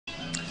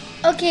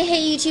Okay,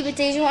 hey YouTube, it's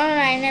Asian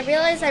 109, and I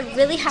realized I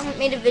really haven't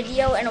made a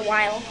video in a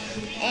while,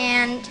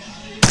 and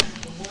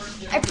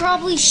I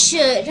probably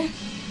should.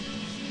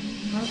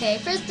 Okay,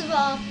 first of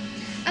all,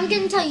 I'm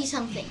gonna tell you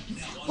something.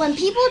 When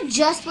people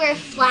just wear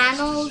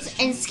flannels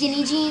and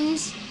skinny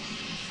jeans,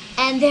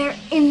 and they're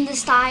in the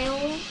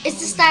style, it's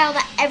the style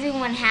that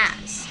everyone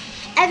has.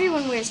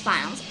 Everyone wears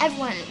flannels,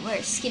 everyone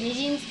wears skinny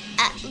jeans.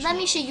 Let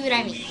me show you what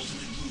I mean.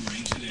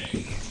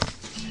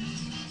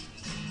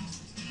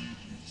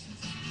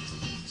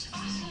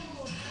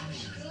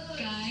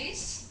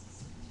 Guys,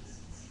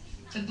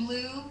 the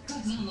blue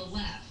goes on the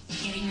left.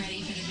 Getting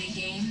ready for the big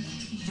game?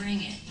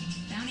 Bring it.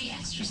 Bounty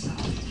extra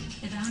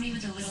soft. The bounty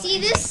with a little. See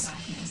this?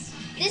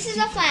 This is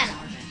a flannel.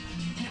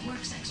 And it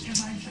works extra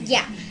hard for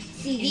yeah.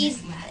 See,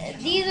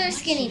 these are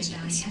skinny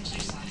jeans.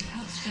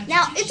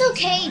 Now, it's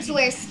okay to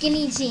wear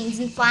skinny jeans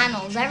and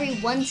flannels every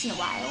once in a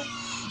while,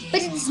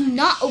 but it's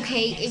not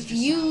okay if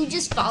you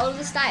just follow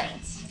the style.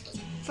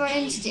 For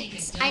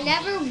instance, I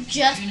never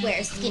just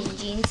wear skinny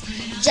jeans,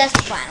 just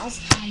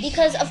flannels,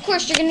 because of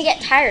course you're going to get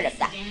tired of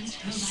that.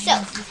 So,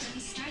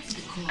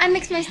 I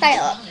mix my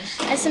style up.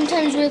 I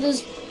sometimes wear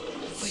those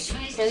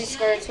frilly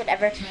skirts,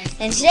 whatever.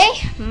 And today,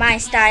 my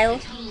style,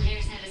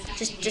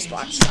 just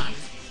watch.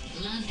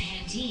 Love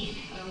Pantene,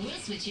 or we'll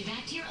switch you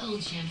back to your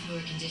old shampoo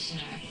or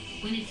conditioner.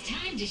 When it's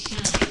time to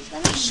shine,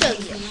 Let me show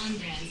you. salon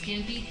brands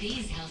can't beat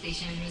these healthy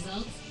shine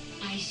results.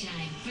 I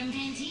Shine from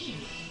Pantene.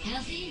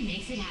 Healthy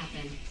makes it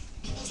happen.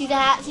 See the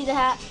hat? See the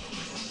hat?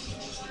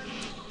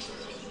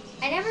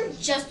 I never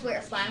just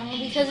wear flannel,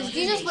 because if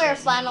you just wear a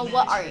flannel,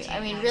 what are you?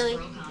 I mean, really?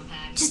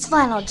 Just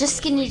flannel, just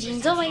skinny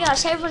jeans. Oh my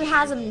gosh, everyone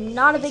has them.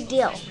 Not a big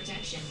deal.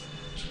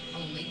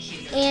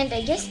 And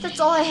I guess that's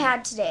all I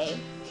had today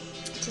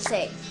to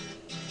say.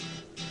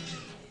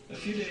 A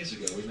few days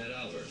ago, we met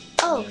Albert.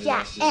 Oh,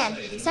 yeah, and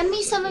send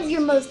me some of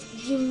your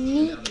most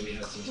unique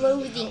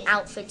clothing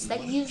outfits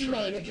that you've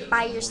made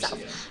by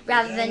yourself,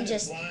 rather than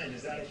just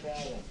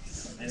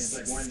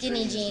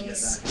skinny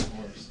jeans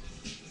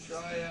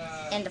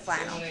and a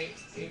flannel.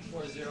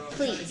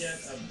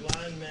 Please.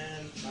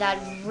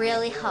 That'd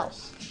really help.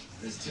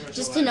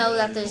 Just to know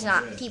that there's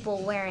not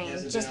people wearing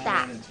just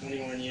that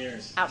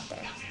out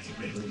there.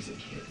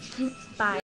 Bye.